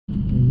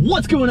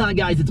What's going on,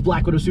 guys? It's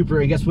Black Widow Super,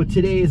 and guess what?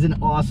 Today is an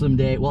awesome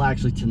day. Well,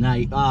 actually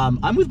tonight.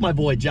 I'm with my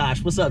boy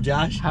Josh. What's up,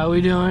 Josh? How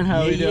we doing?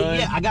 How we doing?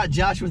 Yeah, I got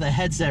Josh with a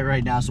headset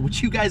right now. So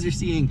what you guys are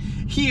seeing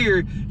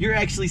here, you're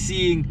actually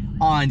seeing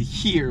on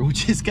here,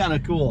 which is kind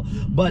of cool.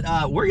 But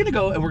we're gonna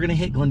go and we're gonna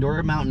hit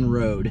Glendora Mountain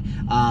Road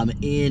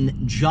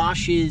in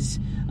Josh's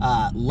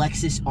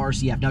Lexus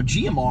RCF. Now,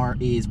 GMR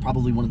is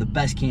probably one of the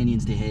best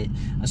canyons to hit,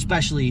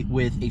 especially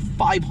with a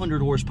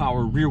 500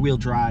 horsepower rear-wheel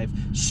drive,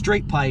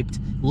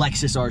 straight-piped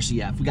Lexus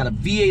RCF. We got a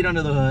V8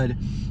 under the hood.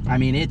 I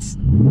mean, it's...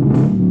 Oof.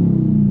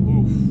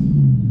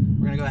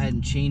 We're gonna go ahead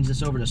and change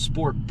this over to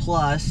Sport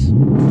Plus.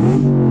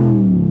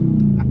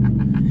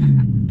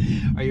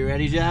 Are you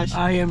ready, Josh?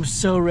 I am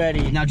so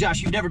ready. Now,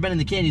 Josh, you've never been in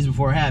the canyons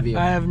before, have you?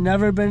 I have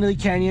never been to the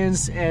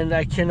canyons, and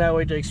I cannot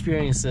wait to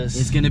experience this.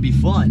 It's gonna be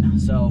fun.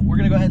 So we're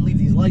gonna go ahead and leave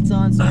these lights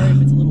on. Sorry if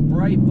it's a little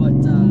bright, but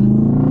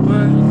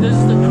this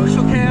is the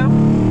crucial cam.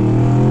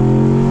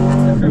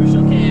 It's the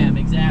crucial cam,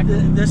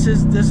 exactly. This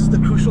is the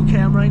crucial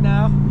cam right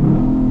now.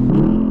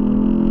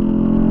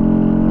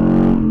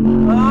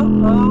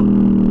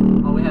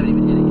 Oh, we haven't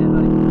even hit it yet,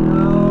 buddy.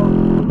 No.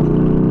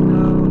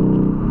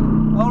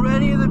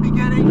 Already in the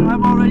beginning.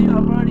 I'm already in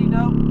the beginning.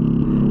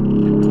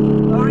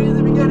 Already in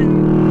the beginning.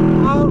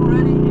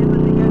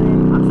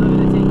 I'm still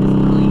gonna take this a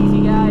little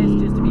easy, guys.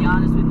 Just to be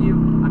honest with you,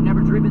 I've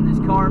never driven this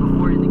car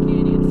before in the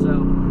canyon,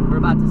 so we're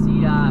about to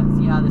see how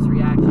this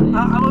reaction is.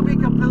 I'm gonna be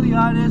completely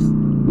honest.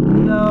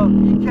 No,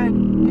 you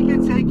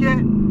can take it.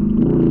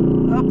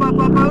 Up. No,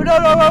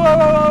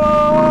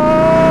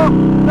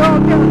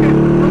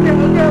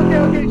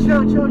 okay.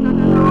 Chill. No.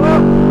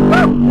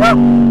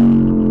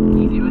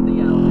 Easy with the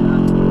yellow,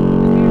 Josh.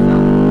 Just be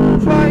yourself. I'm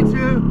trying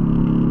to.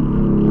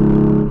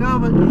 No,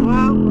 but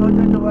well, I'll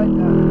take it right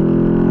now.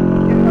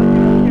 Okay.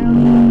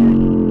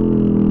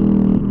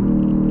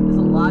 It's a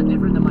lot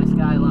different than my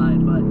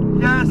Skyline, but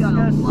Yes, she's got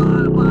yes. a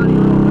lot of body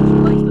roll, but she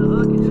likes to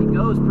hook and she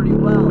goes pretty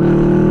well.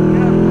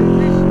 Yeah,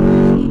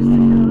 please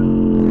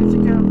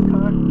take care of the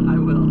car. I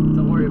will.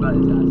 Don't worry about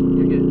it, Josh.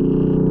 You're good.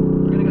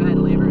 We're gonna go ahead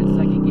and leave her in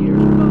second gear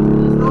for both of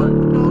this one.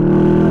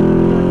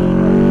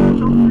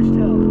 Don't push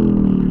tail.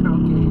 You're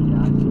okay,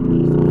 Josh.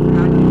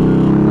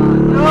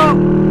 No,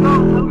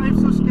 I'm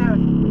so scared.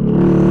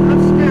 I'm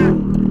scared.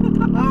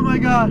 Oh my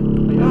god.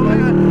 No,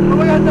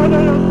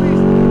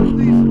 please.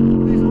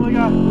 Oh my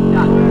god.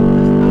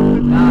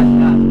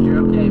 Josh,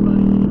 you're okay,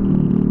 buddy.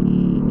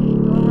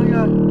 Oh my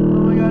god. No.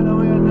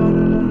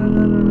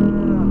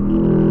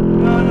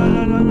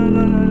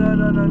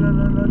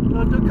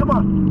 Come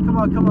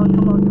on.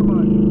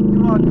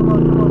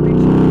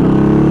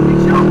 Be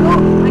chill. No,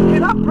 I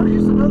cannot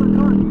purchase another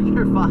car.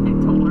 You're fine.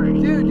 Don't worry.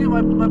 Dude,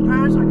 my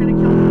parents are gonna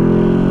kill me.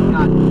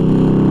 God, the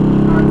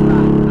car's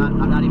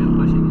fine. I'm not even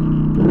pushing it.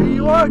 There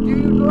you are, dude.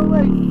 You're going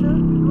like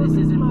This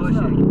isn't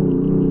pushing.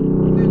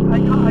 Dude, I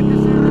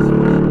consider this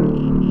pushing.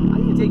 I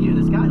need to take you to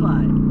the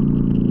Skyline.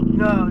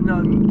 No,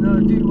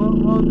 dude.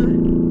 Well,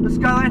 the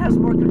Skyline has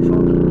more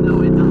control than this.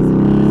 No, it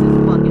doesn't. This is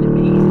fucking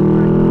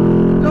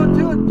amazing. Don't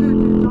do it, dude.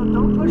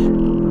 Don't push it.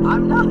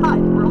 I'm not.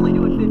 We're only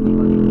doing 50,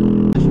 buddy.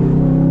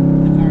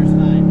 The car's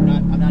fine.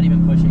 I'm not even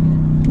pushing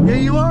it. Yeah,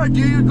 you are,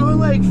 dude. You're going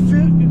like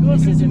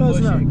 50 miles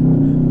an hour. pushing.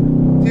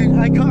 Dude,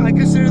 I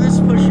consider this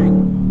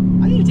pushing.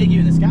 I need to take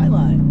you to the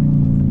Skyline.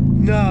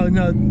 No,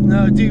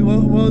 dude.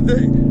 Well,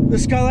 the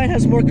Skyline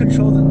has more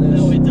control than this.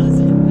 No, it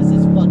doesn't. This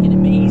is fucking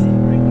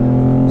amazing right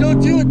now. Don't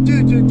do it,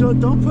 dude.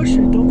 Don't push it.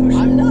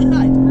 I'm not.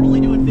 We're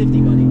only doing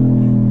 50, buddy.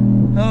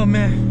 Oh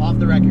man. Off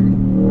the record.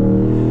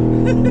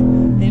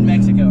 In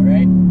Mexico,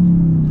 right?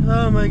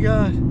 Oh my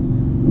god.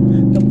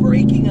 The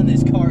braking on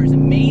this car is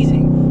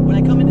amazing. When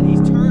I come into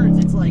these turns,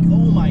 it's like,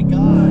 oh my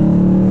god.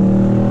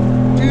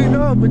 Dude,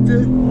 no, but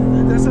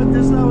that's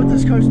not what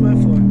this car's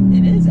meant for.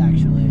 It is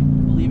actually,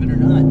 believe it or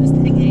not. This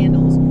thing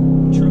handles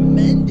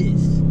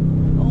tremendous.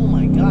 Oh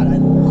my god, I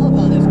love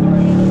how this car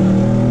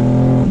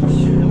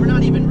handles. And we're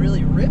not even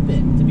really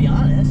ripping, to be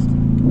honest.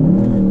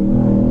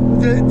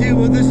 Dude,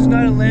 well, this is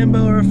not a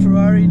Lambo or a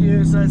Ferrari,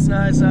 dude. So it's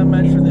not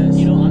meant for this.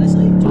 You know,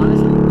 honestly, Josh,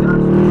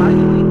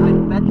 surprisingly, I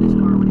bet this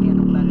car would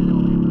handle better than a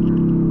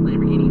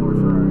Lamborghini or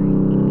Ferrari.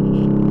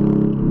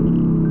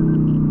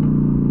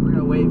 We're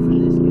gonna wait for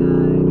this guy,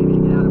 maybe to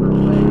get out of our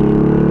way.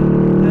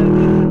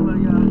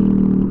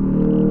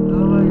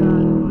 Oh my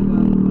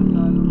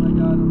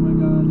god.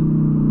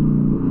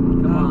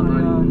 Come on,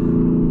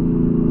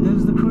 buddy. This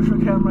is the crucial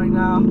cam right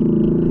now.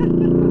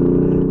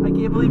 I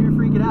can't believe you're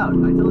freaking out.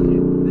 I told you,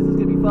 this is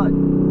gonna be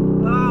fun.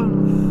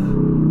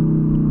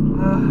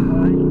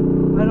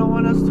 I don't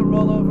want us to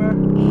roll over.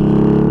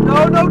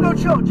 No,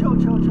 chill. Josh.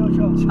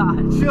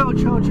 Chill.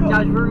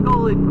 Josh, we're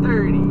going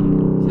 30.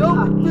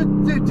 No,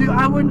 dude,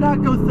 I would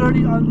not go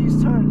 30 on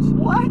these turns.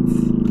 What?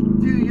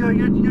 Dude, you're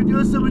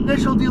doing some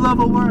initial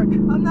D-level work.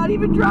 I'm not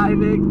even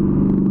driving.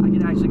 I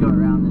can actually go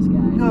around this guy.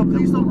 No,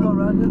 please don't go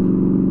around him.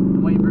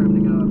 I'm waiting for him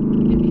to go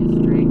give me a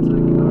straight so I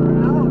can go around.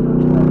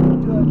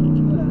 No, don't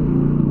do that.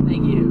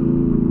 Thank you.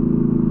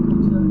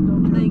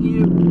 Don't do it. Thank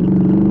you.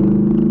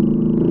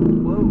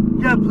 Whoa.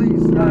 Yeah,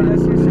 please.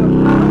 Yes. It's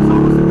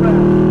almost a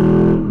crash.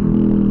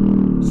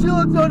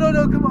 Sheila, no.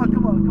 no, come on.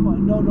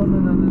 No.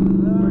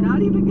 We're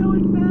not even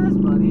going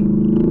fast, buddy.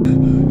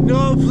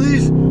 No,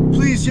 please,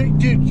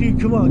 dude,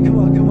 come on.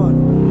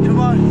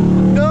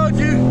 No,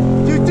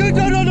 dude,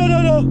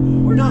 no.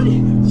 We're not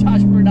even,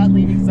 Josh, we're not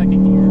leaving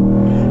second gear.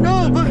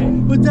 No, but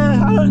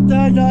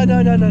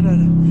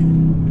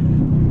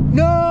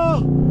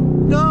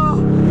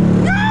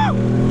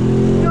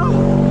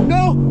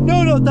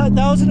no,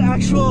 that was an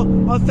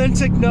actual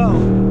authentic no.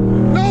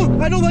 No,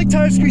 I don't like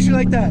tire screeching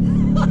like that.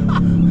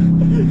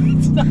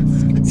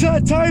 It's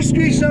not Tire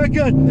screech not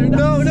good.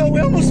 No, we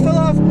almost fell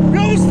off. No, we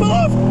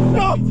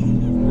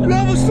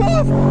almost fell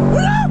off. No,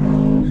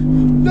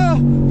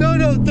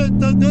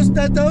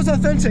 that was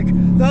authentic.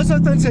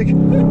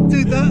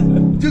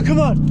 Dude, come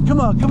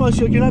on,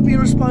 Shug, you're not being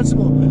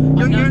responsible.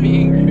 I'm not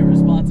being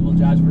irresponsible,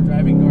 Josh, for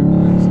driving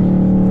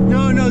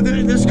normally. No,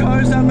 this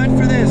car is not meant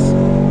for this.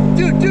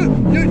 Dude,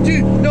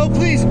 no,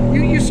 please.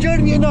 You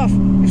scared me enough.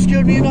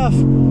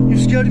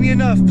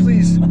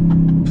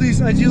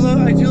 Please, I do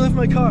love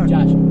my car.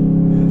 Josh,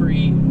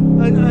 breathe.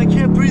 I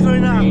can't breathe right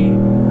now.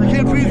 I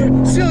can't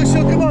breathe. Still,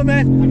 come on,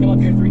 man. I come up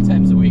here 3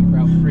 times a week,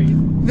 bro. Breathe.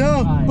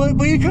 No,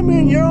 but you come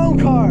in your own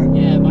car.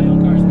 Yeah, my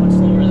own car is much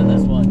slower than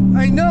this one.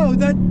 I know.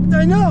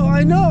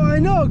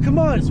 Come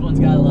on. This one's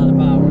got a lot of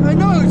power. I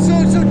know.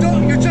 So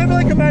don't. You're driving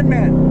like a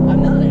madman.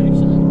 I'm not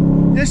actually.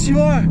 Yes, you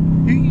are.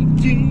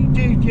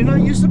 You're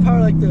not used to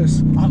power like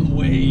this. I'm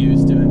way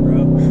used to it,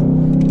 bro.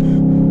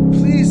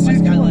 Please, My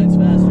dude. Skyline's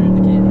faster in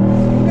the kid.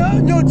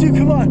 No, dude.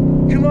 Come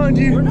on,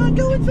 dude. We're not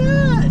going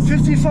fast.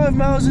 55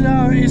 miles an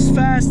hour is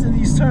fast in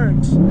these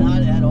turns.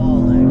 Not at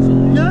all,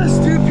 actually. Yes,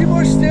 dude. People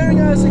are staring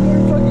at us like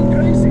we're fucking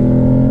crazy.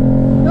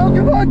 No,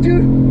 come on,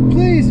 dude.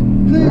 Please.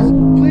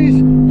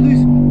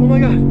 Oh my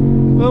god.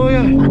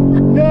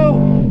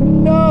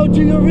 No,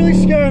 dude. You're really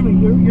scaring me.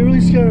 You're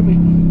really scaring me.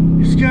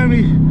 You scare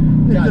me.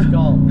 Josh,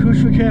 call.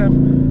 Cruise for cam.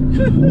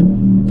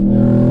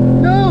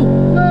 No,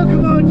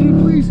 come on, dude.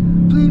 Please.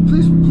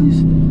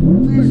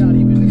 We're not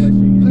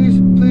even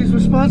pushing it. Please,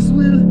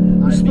 responsibly.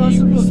 I'm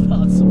being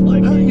responsible.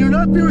 You're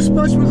not being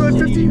responsible. We're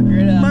going 50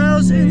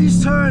 miles in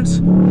these turns.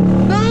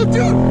 No,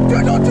 dude,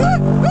 don't do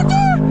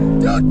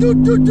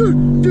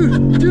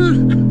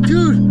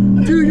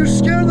it. Dude, you're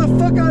scaring the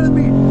fuck out of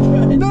me.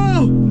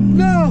 No,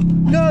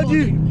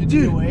 dude.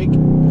 Awake?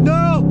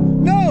 No.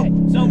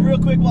 So real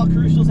quick, while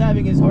Crucial's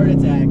having his heart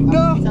attack, I'm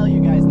gonna tell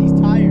you guys, these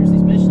tires,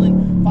 these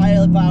Michelin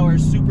Pilot Power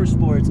Super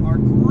Sports are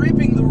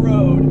gripping the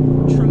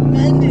road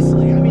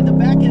tremendously. I mean, the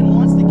back end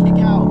wants to kick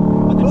out,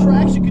 but the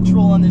traction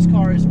control on this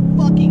car is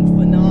fucking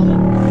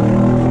phenomenal.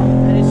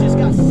 And it's just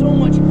got so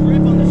much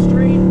grip on the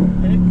straight,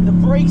 and the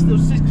brakes,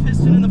 those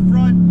 6-piston in the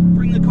front,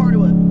 bring the car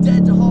to a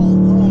dead to halt.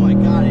 Oh my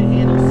god, it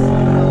handles so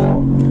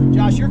well.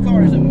 Josh, your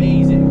car is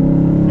amazing.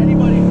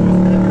 Anybody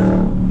who's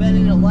ever been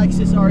in a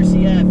Lexus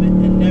RCF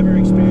and never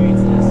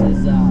experienced this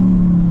is,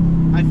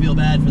 I feel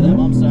bad for them,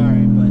 I'm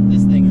sorry, but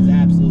this thing is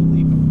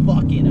absolutely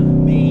fucking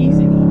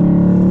amazing up here.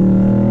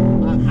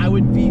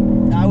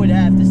 I would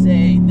have to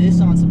say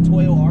this on some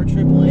Toyo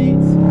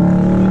R888s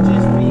would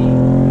just be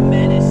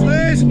menacing.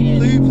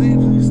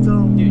 Please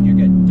don't. Dude, you're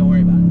good. Don't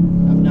worry about it.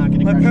 I'm not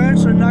gonna My crush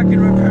parents are not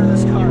gonna repair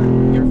this car.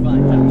 You're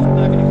fine, Josh. I'm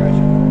not gonna crush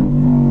you.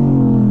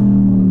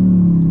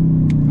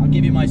 I'll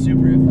give you my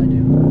Supra if I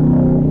do.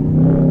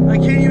 I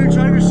can't even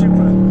drive your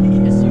Supra.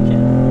 Yes, you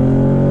can.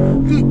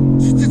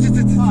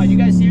 Oh, you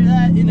guys hear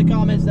that? In the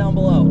comments down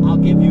below. I'll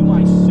give you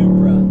my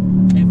Supra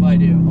if I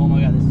do. Oh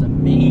my god, this is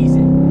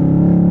amazing.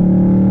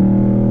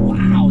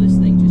 Wow, this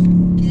thing just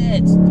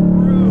gets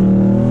through.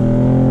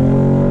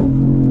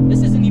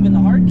 This isn't even the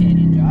hard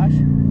canyon, Josh.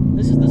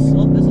 This is the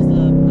slope. This is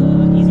the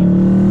easy one.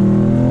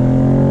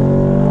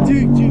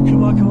 Dude,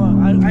 come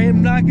on. I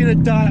am not gonna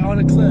die on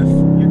a cliff.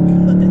 You're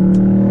good.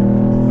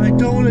 I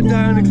don't want to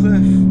die on a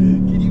cliff.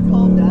 Can you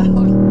calm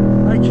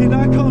down? I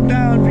cannot calm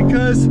down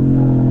because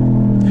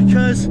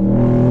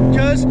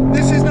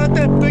this is not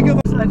that big of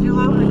a... I do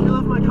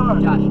love my car.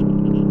 Josh,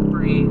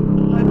 breathe.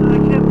 I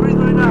can't breathe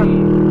right now. I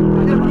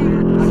can't breathe.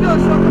 Still,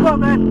 come on,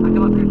 man. I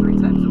come up here 3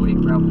 times a week,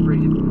 bro.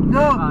 Breathe.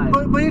 No,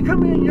 but you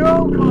come in your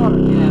own car.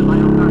 Yeah, my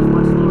own car is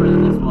much slower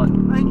than this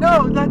one. I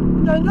know.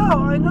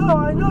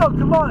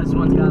 Come on. This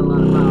one's got a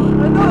lot of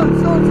power. I know.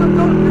 So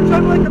don't. You're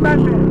driving like a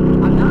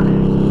madman. I'm not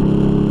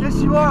actually.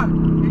 Yes, you are.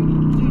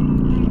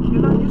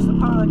 You're not used to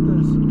power like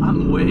this.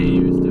 I'm way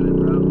used to it,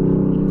 bro.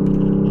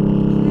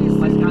 Please.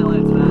 My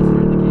Skyline's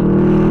faster in the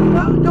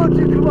game. No,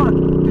 dude. Come on,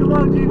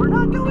 dude. We're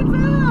not going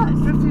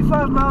fast.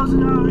 55 miles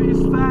an hour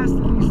is fast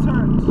in these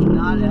turns.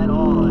 Not at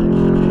all,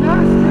 actually.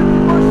 Yes, dude.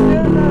 People are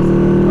staring at us.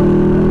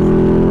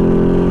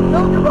 No,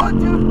 come on,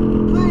 dude.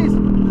 Please.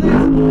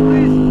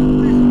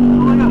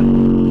 Oh my god.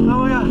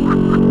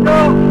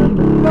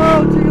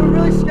 No, dude. You're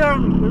really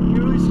scaring me.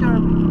 You're really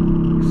scaring me.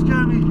 You're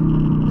scaring me.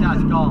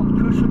 Josh, calm.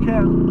 Crucial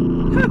cam.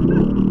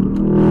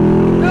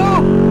 No,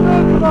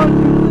 come on,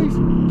 dude. Please.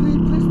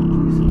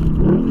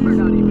 We're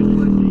not even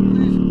pushing it.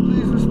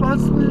 Please,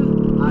 responsibly.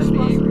 I'm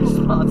being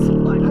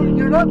responsible.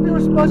 You're not being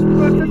responsible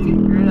for 50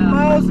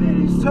 miles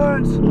in these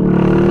turns.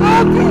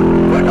 No,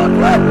 dude!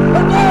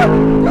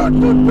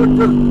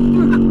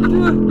 Dude!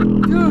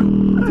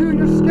 Dude,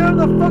 you're scaring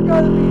the fuck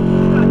out of me.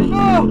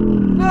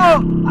 No,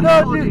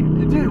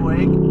 dude. Dude,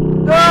 awake.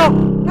 No.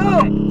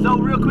 Okay, so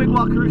real quick,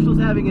 while Crucial's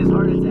having his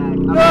heart attack,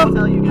 I'm No. gonna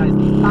tell you guys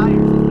these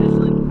tires, these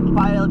Michelin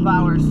Pilot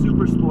Power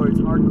Super Sports,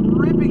 are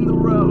gripping the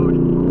road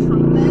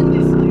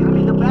tremendously. I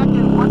mean, the back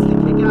end wants to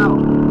kick out,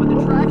 but the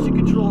traction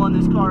control on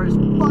this car is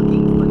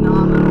fucking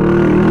phenomenal.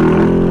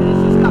 And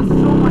it's just got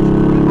so much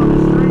grip on the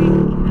straight,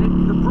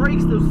 and the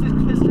brakes, those six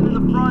piston in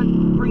the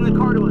front, bring the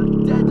car to a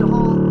dead to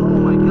halt. Oh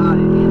my god,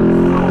 it handles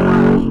so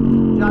well.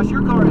 Josh,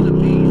 your car is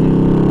amazing.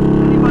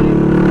 Anybody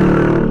who's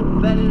never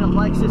been in a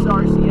Lexus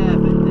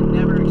RCF and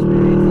never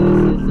experienced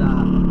this is,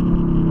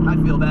 I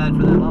feel bad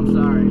for them, I'm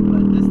sorry,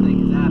 but this thing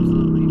is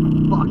absolutely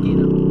fucking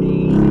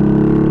amazing.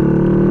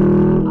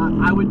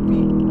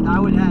 I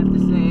would have to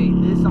say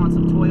this on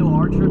some Toyo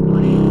R-Trip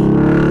blades.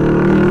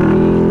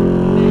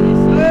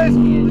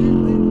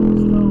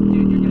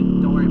 Dude, you're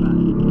good. Don't worry about it.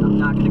 I'm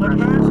not gonna crash.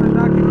 My parents are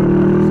not gonna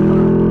run this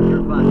car.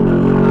 You're fine. I'm not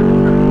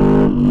gonna crash.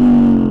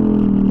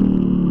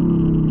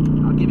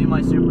 I'll give you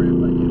my Supra if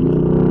I do.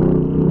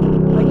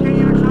 I can't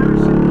even drive a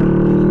Supra.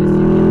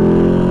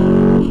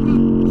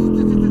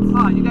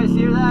 Oh, you guys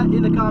hear that?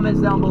 In the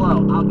comments down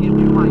below. I'll give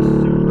you my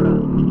Supra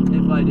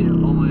if I do.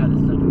 Oh my god,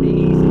 this is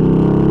amazing.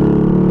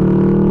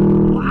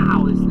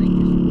 Wow, this thing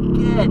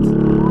just gets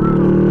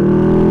through.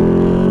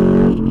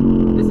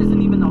 This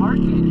isn't even the hard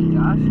canyon,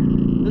 Josh.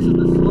 This is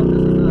the slow,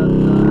 this is the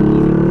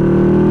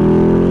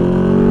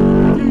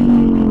easy.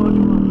 Come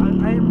on.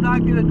 I am not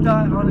gonna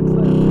die on a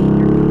cliff.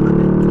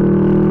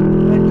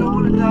 I don't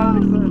want to die on a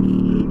cliff.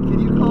 Can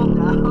you calm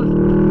down?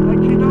 I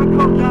cannot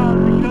calm down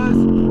because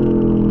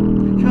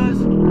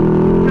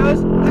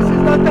this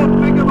is not that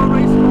big of a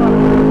race car.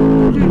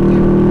 Dude,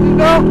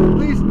 no,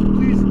 please.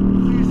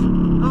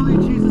 Holy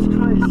Jesus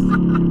Christ.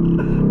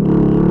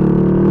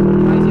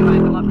 I see why I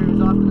come up here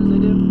as often as I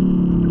do.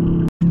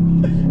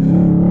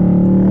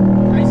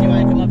 I see why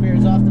I come up here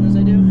as often as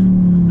I do.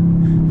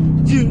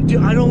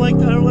 Dude, I don't like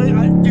that.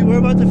 Dude, we're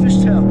about to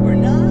fishtail. We're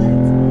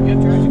not. You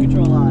have traction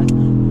control on.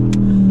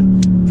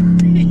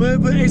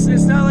 But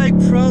it's not like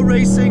pro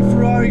racing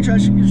Ferrari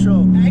traction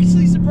control.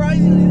 Actually,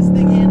 surprisingly, this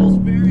thing handles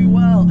very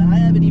well, and I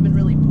haven't even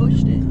really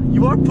pushed it.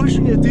 You are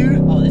pushing it,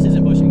 dude. Oh, this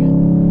isn't pushing it.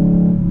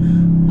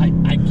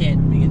 I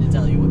can't begin to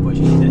tell you what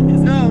pushing it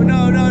is. No.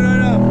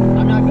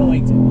 I'm not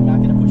going to. I'm not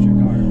going to push your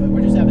car, but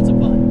we're just having some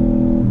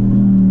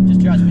fun.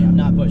 Just trust me, I'm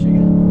not pushing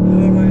it.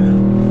 Oh my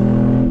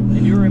god.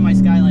 If you were in my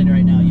Skyline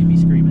right now, you'd be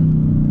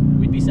screaming.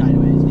 We'd be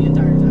sideways the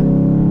entire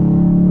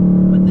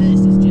time. But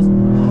this is just,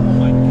 oh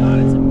my god,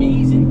 it's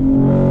amazing.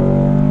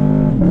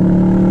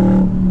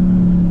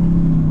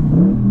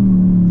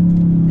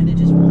 And it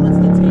just wants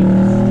to take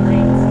the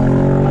straights.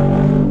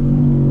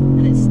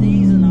 And it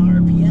stays in the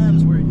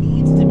RPMs where it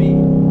needs to be.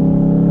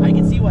 I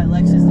can see why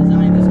Lexus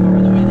designed this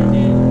car the way they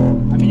did.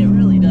 I mean, it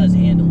really does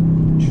handle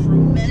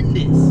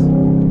tremendous.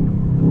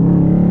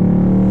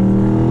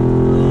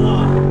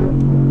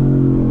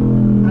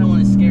 I don't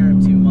want to scare him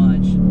too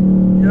much.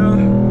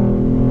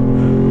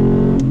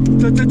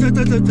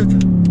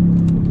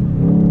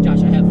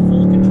 Josh, I have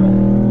full control.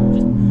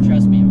 Just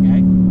trust me,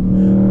 okay?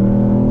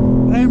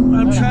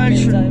 I'm trying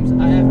to. Times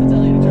I have to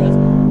tell you to trust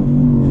me.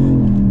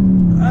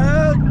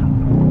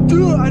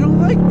 Dude, I don't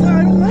like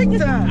that.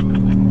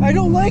 I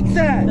don't like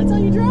that. That's how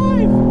you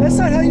drive. That's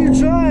not how you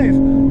drive.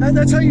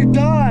 That's how you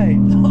die.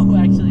 No,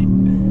 actually,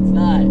 it's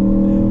not.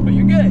 But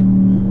you're good.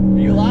 Are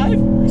you alive?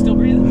 Are you still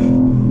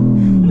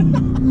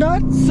breathing?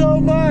 Not so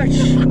much.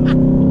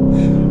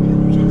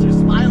 Get your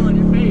smile on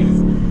your face.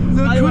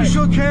 The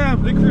crucial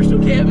cam. The crucial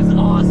cam is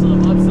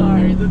awesome. I'm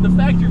sorry. The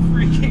fact you're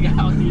freaking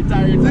out the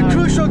entire time. The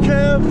crucial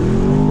cam.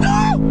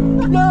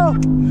 No.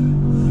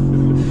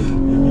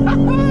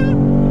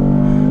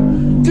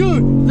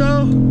 Dude,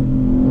 no.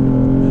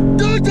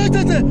 Dude.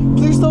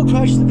 Please don't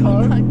crash the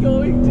car. I'm not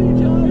going to,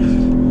 Josh.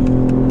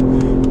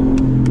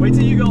 Wait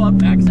till you go up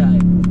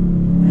backside.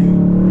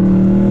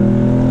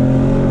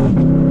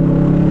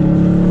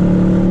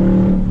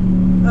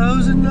 I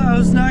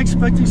was not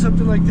expecting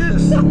something like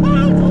this. I told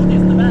you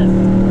it's the best.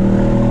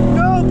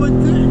 No, but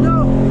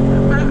no.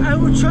 I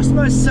would trust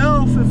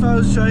myself if I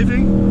was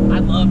driving.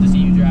 I'd love to see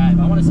you drive.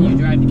 I want to see you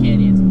drive the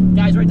canyons.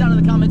 Guys, write down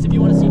in the comments if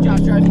you want to see Josh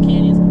drive the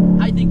canyons.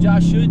 I think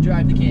Josh should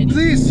drive the canyons.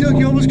 Please,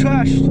 you almost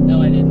crashed.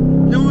 No, I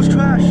didn't. You almost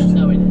crashed.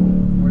 No, I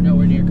didn't. We're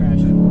nowhere near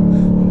crashing.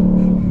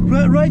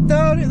 Write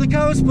down in the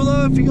comments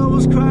below if you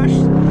almost crashed.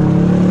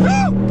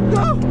 No!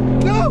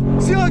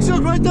 See,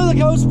 write down in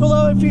the comments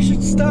below if you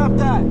should stop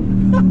that.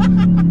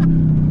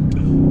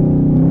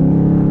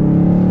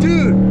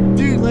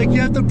 Dude, like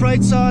you have the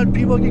brights on,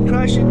 people can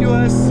crash into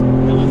us.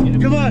 No one's gonna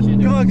Come crash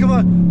into us.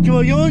 on. You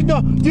almost,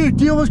 no,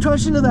 dude, you almost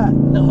crashed into that.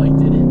 No, I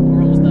didn't.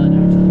 We're almost done,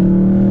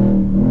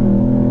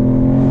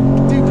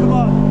 actually. Dude, come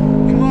on.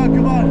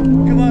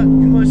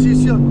 See,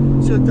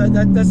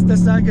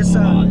 that's not a good Oh,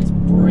 sound. this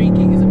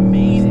braking is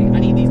amazing. I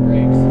need these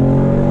brakes.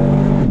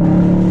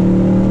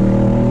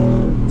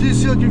 Dude,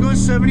 see, look, you're going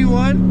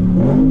 71.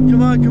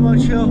 Come on,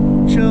 chill,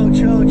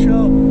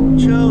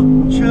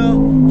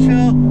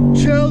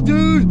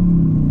 dude.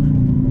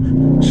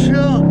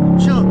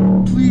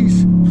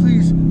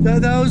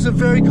 was a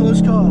very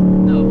close call.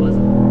 No, it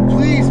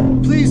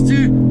wasn't. Please,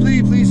 dude,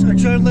 please.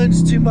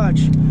 Adrenaline's too much.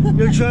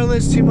 Your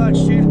adrenaline's too much,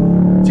 dude.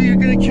 Dude, you're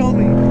gonna kill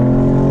me.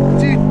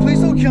 Dude, please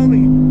don't kill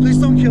me. Please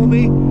don't kill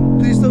me.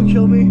 Please don't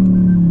kill me.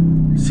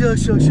 Shook.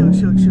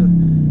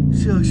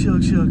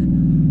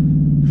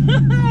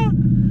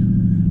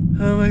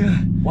 Oh my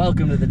God.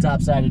 Welcome to the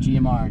top side of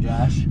GMR,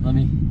 Josh. Let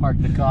me park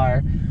the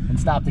car and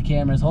stop the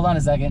cameras. Hold on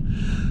a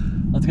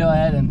second. Let's go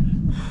ahead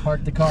and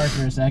park the car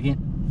for a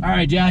second. All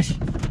right, Josh.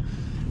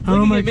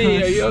 Oh my God.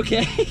 Are you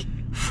okay?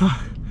 Fuck.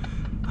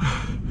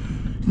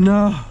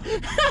 No.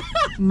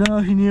 No,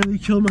 he nearly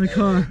killed my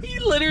car. He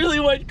literally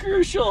went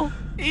crucial.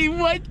 He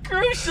went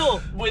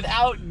crucial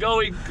without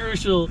going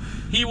crucial.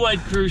 He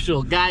went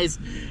crucial. Guys,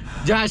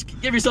 Josh,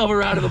 give yourself a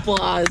round of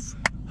applause.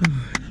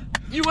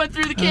 You went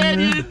through the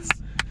canyons.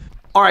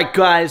 All right,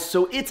 guys,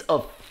 so it's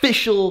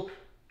official.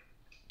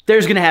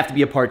 There's gonna have to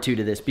be a part 2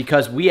 to this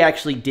because we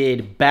actually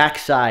did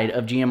backside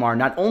of GMR.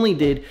 Not only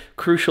did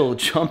Crucial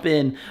jump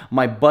in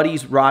my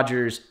buddy's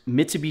Rogers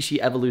Mitsubishi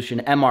Evolution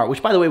MR,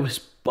 which by the way was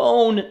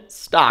bone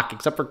stock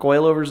except for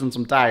coilovers and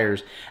some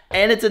tires,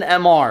 and it's an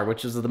MR,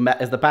 which is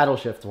the paddle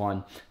shift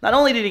one. Not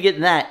only did he get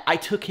in that, I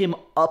took him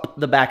up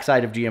the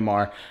backside of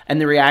GMR, and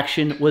the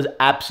reaction was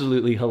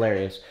absolutely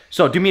hilarious.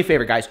 So do me a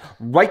favor, guys,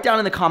 write down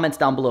in the comments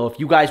down below if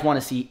you guys want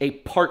to see a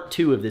part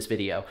 2 of this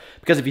video,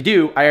 because if you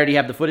do, I already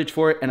have the footage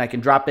for it, and I can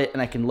drop it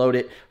and I can load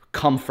it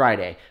come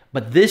Friday.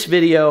 But this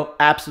video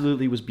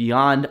absolutely was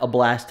beyond a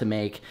blast to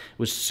make. It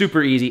was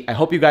super easy. I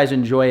hope you guys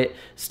enjoy it.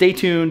 Stay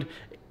tuned.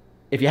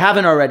 If you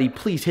haven't already,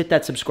 please hit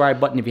that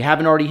subscribe button. If you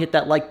haven't already hit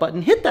that like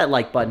button, hit that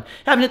like button.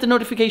 Haven't hit the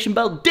notification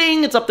bell,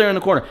 ding, it's up there in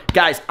the corner.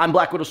 Guys, I'm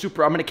Black Widow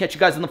Supra. I'm going to catch you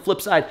guys on the flip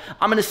side.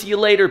 I'm going to see you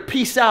later.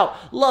 Peace out.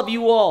 Love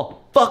you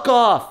all. Fuck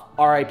off.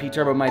 R.I.P.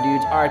 Turbo, my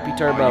dudes. R.I.P.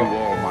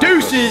 Turbo.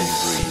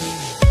 Deuces.